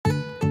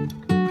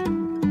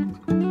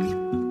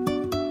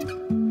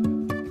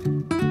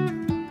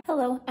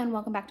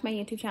welcome back to my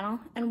YouTube channel,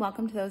 and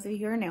welcome to those of you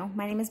who are new.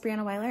 My name is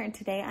Brianna Weiler, and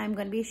today I'm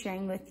going to be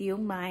sharing with you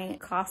my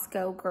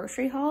Costco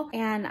grocery haul,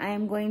 and I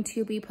am going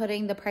to be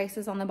putting the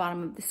prices on the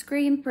bottom of the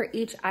screen for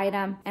each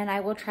item, and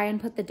I will try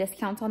and put the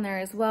discounts on there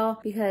as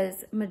well,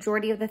 because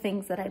majority of the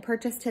things that I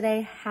purchased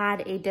today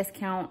had a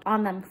discount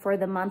on them for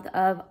the month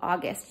of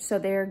August, so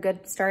they're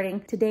good starting.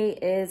 Today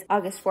is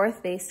August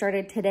 4th. They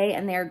started today,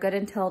 and they are good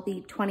until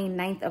the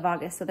 29th of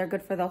August, so they're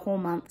good for the whole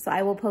month. So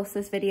I will post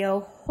this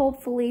video,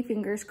 hopefully,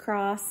 fingers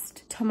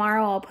crossed. Tomorrow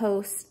I'll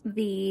post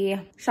the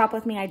shop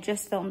with me. I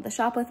just filmed the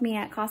shop with me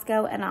at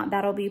Costco, and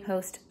that'll be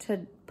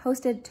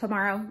posted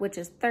tomorrow, which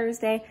is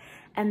Thursday.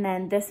 And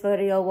then this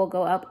video will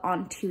go up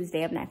on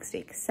Tuesday of next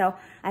week. So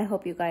I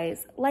hope you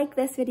guys like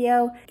this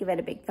video. Give it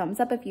a big thumbs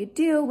up if you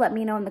do. Let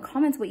me know in the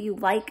comments what you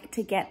like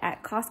to get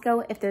at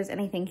Costco. If there's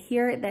anything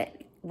here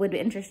that would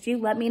interest you,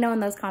 let me know in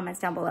those comments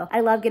down below.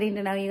 I love getting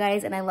to know you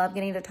guys, and I love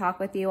getting to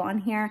talk with you on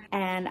here,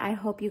 and I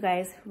hope you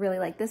guys really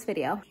like this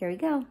video. Here we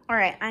go. All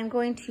right, I'm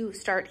going to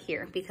start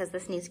here because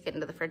this needs to get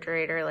into the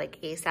refrigerator like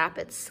ASAP.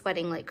 It's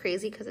sweating like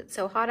crazy because it's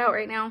so hot out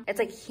right now. It's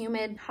like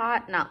humid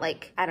hot, not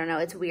like, I don't know,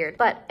 it's weird.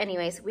 But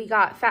anyways, we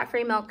got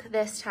fat-free milk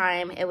this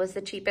time. It was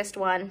the cheapest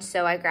one,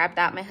 so I grabbed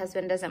that. My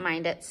husband doesn't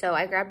mind it, so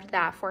I grabbed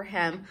that for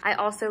him. I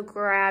also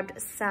grabbed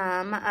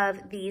some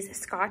of these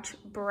Scotch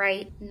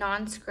Brite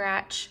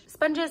non-scratch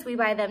sponges. We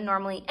buy them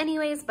normally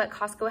anyways, but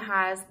Costco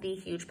has the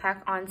huge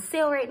pack on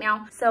sale right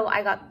now. So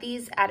I got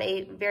these at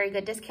a very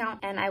good discount,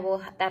 and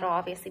that'll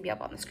obviously be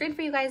up on the screen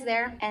for you guys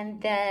there.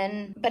 And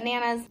then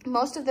bananas,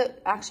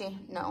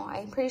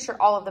 I'm pretty sure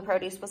all of the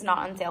produce was not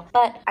on sale,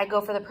 but I go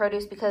for the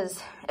produce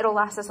because it'll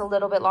last us a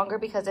little bit longer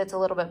because it's a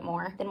little bit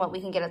more than what we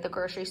can get at the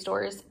grocery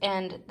stores.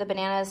 And the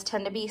bananas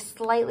tend to be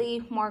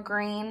slightly more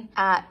green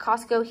at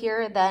Costco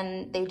here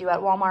than they do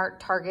at Walmart,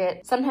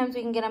 Target. Sometimes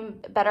we can get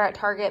them better at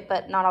Target,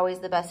 but not always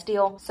the best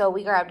deal. So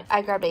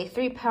I grabbed a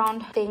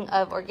 3-pound thing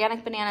of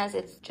organic bananas.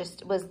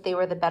 They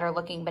were the better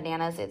looking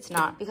bananas. It's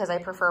not because I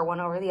prefer one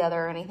over the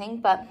other or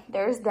anything, but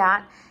there's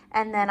that.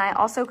 And then I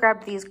also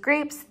grabbed these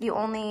grapes. The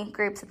only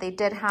grapes that they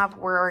did have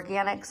were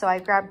organic, so I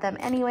grabbed them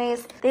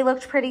anyways. They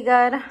looked pretty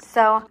good,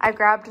 so I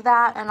grabbed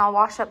that, and I'll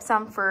wash up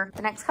some for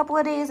the next couple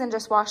of days and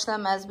just wash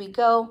them as we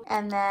go.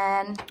 And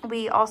then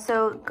we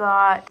also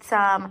got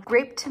some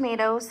grape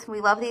tomatoes. We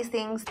love these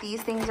things.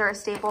 These things are a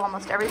staple.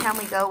 Almost every time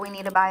we go, we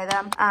need to buy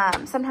them.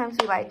 Sometimes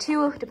we buy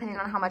 2, depending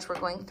on how much we're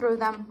going through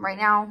them. Right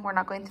now, we're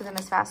not going through them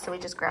as fast, so we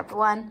just grabbed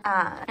 1.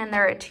 And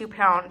they're a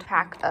 2-pound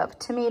pack of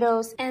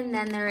tomatoes. And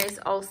then there is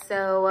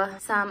also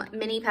some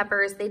mini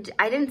peppers.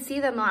 I didn't see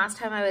them the last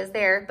time I was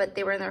there, but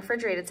they were in the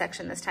refrigerated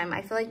section this time.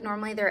 I feel like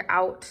normally they're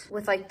out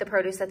with like the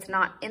produce that's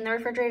not in the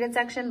refrigerated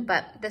section,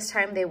 but this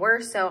time they were,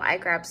 so I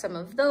grabbed some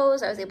of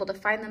those. I was able to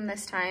find them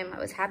this time. I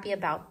was happy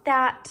about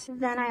that.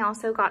 Then I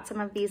also got some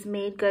of these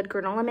Made Good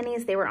granola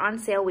minis. They were on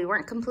sale. We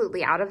weren't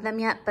completely out of them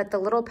yet, but the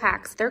little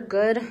packs, they're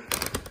good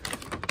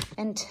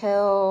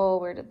until,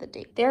 where did the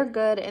date? They're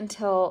good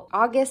until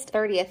August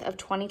 30th of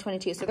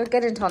 2022. So they're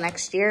good until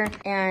next year.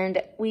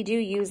 And we do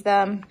use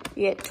them.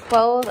 You get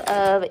 12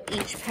 of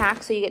each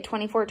pack. So you get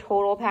 24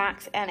 total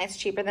packs, and it's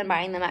cheaper than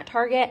buying them at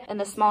Target and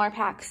the smaller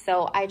packs.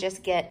 So I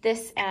just get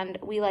this, and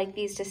we like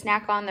these to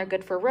snack on. They're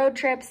good for road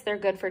trips. They're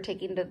good for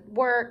taking to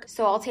work.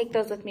 So I'll take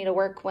those with me to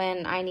work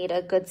when I need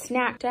a good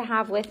snack to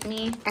have with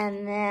me.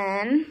 And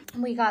then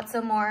we got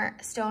some more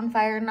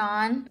Stonefire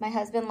naan. My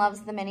husband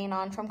loves the mini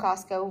naan from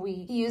Costco.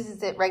 He uses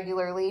it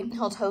regularly. He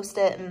will toast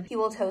it and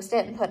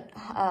put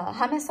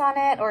hummus on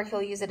it, or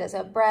he'll use it as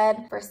a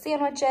bread for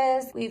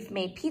sandwiches. We've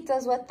made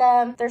pizzas with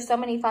them. There's so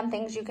many fun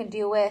things you can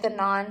do with the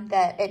naan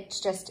that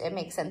it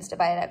makes sense to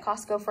buy it at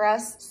Costco for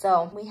us.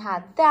 So we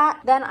had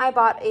that. Then I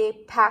bought a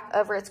pack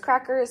of Ritz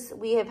crackers.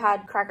 We have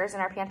had crackers in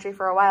our pantry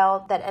for a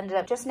while that ended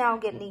up just now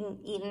getting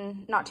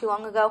eaten not too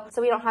long ago.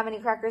 So we don't have any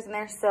crackers in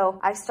there. So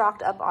I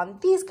stocked up on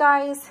these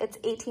guys. It's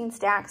 18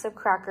 stacks of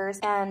crackers,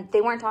 and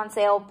they weren't on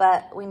sale,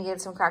 but we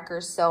needed some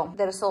crackers, so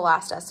this will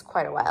last us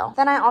quite a while.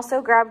 Then I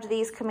also grabbed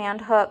these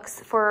command hooks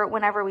for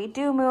whenever we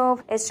do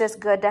move. It's just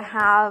good to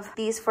have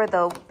these for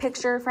the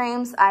picture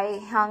frames.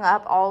 I hung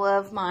up all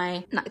of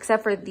my,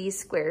 except for these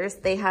squares,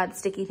 they had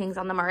sticky things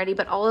on them already,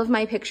 but all of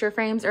my picture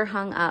frames are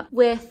hung up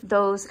with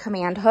those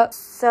command hooks.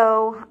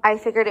 So I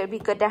figured it would be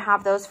good to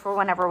have those for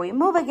whenever we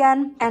move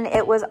again, and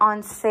it was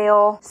on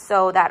sale,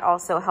 so that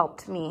also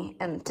helped me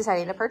in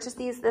deciding to purchase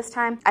these this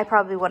time. I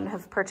probably wouldn't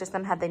have purchased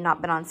them had they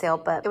not been on sale,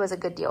 but it was a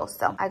good deal,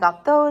 so I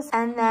got those.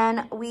 And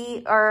then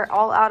we are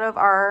all out of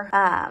our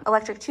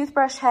electric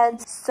toothbrush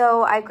heads,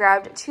 so I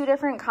grabbed 2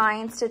 different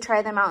kinds to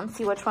try them out and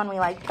see which one we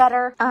like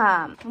better.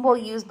 We'll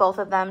use both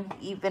of them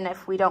even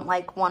if we don't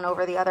like one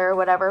over the other or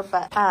whatever,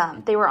 but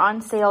they were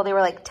on sale. They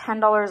were like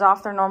 $10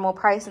 off their normal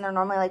price, and they're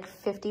normally like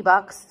 50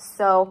 bucks,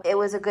 so it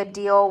was a good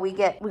deal. We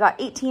got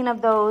 18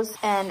 of those,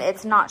 and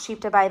it's not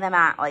cheap to buy them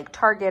at like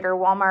Target or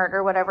Walmart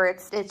or whatever.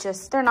 It's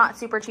just, they're not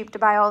super cheap to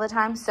buy all the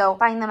time, so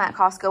buying them at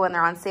Costco when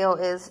they're on sale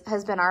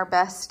has been our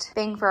best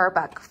bang for our buck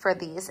buck for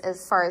these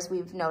as far as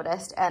we've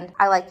noticed. And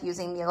I like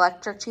using the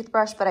electric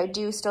toothbrush, but I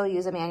do still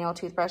use a manual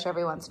toothbrush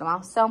every once in a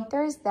while. So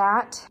there's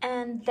that.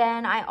 And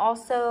then I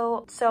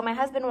also, so my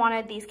husband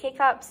wanted these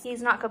K-Cups.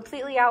 He's not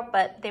completely out,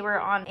 but they were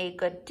on a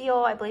good deal.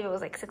 I believe it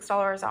was like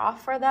 $6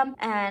 off for them.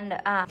 And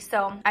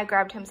so I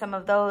grabbed him some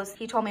of those.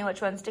 He told me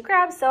which ones to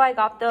grab, so I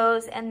got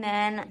those. And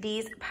then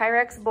these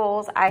Pyrex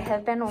bowls, I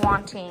have been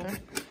wanting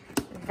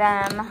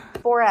them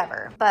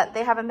forever, but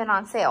they haven't been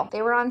on sale.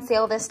 They were on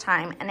sale this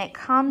time, and it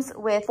comes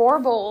with 4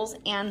 bowls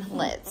and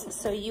lids.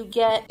 So you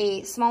get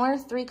a smaller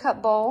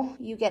 3-cup bowl,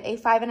 you get a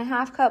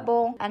 5.5 cup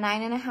bowl, a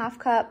 9.5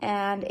 cup,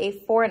 and a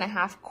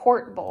 4.5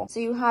 quart bowl.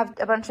 So you have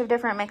a bunch of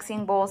different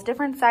mixing bowls,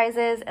 different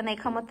sizes, and they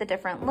come with the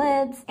different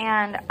lids.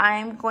 And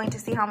I'm going to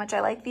see how much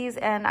I like these,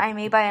 and I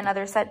may buy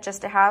another set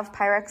just to have.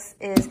 Pyrex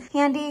is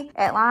handy,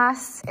 it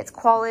lasts, it's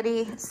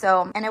quality.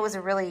 So, and it was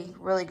a really,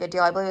 really good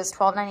deal. I believe it was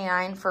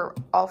 $12.99 for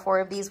all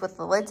 4 of these with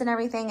the lids and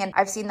everything, and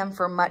I've seen them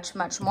for much,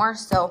 much more.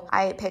 So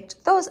I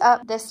picked those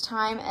up this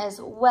time as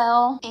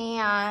well.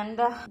 And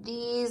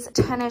these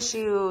tennis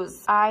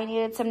shoes, I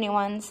needed some new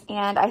ones,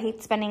 and I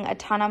hate spending a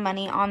ton of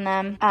money on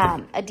them.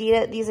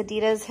 These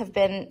Adidas have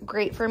been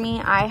great for me.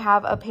 I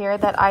have a pair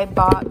that I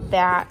bought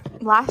that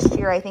last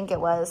year, I think it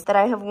was, that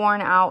I have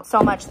worn out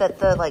so much that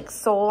the like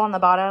sole on the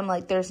bottom,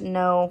 like there's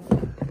no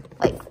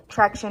like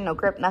traction, no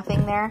grip,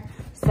 nothing there.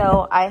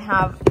 So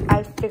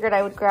I figured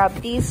I would grab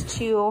these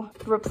 2,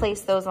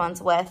 replace those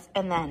ones with,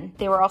 and then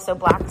they were also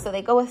black, so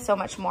they go with so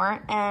much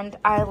more, and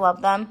I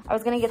love them. I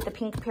was gonna get the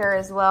pink pair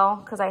as well,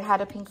 because I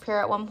had a pink pair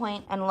at one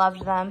point and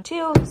loved them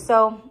too,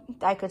 so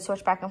I could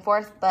switch back and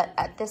forth, but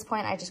at this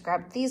point I just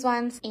grabbed these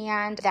ones.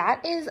 And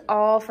that is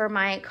all for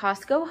my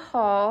Costco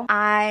haul.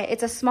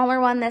 It's a smaller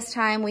one this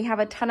time. We have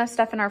a ton of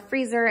stuff in our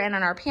freezer and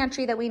in our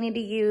pantry that we need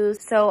to use,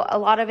 so a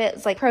lot of it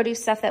is like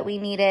produce stuff that we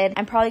needed.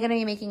 I'm probably gonna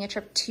be making a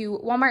trip to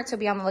Walmart, so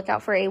be on the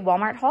lookout for a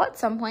Walmart haul at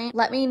some point.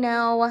 Let me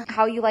know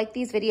how you like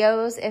these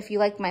videos. If you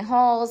like my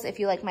hauls, if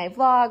you like my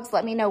vlogs,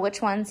 let me know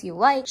which ones you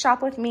like.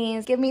 Shop with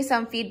me. Give me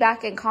some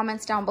feedback and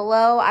comments down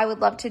below. I would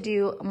love to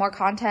do more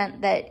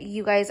content that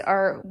you guys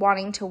are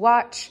wanting to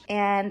watch.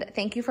 And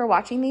thank you for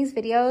watching these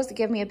videos.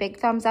 Give me a big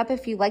thumbs up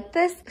if you like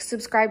this.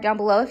 Subscribe down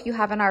below if you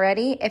haven't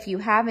already. If you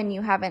have and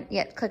you haven't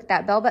yet clicked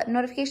that bell button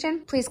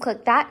notification, please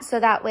click that so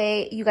that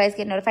way you guys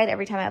get notified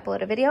every time I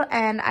upload a video.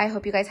 And I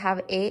hope you guys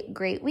have a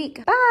great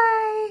week.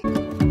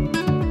 Bye!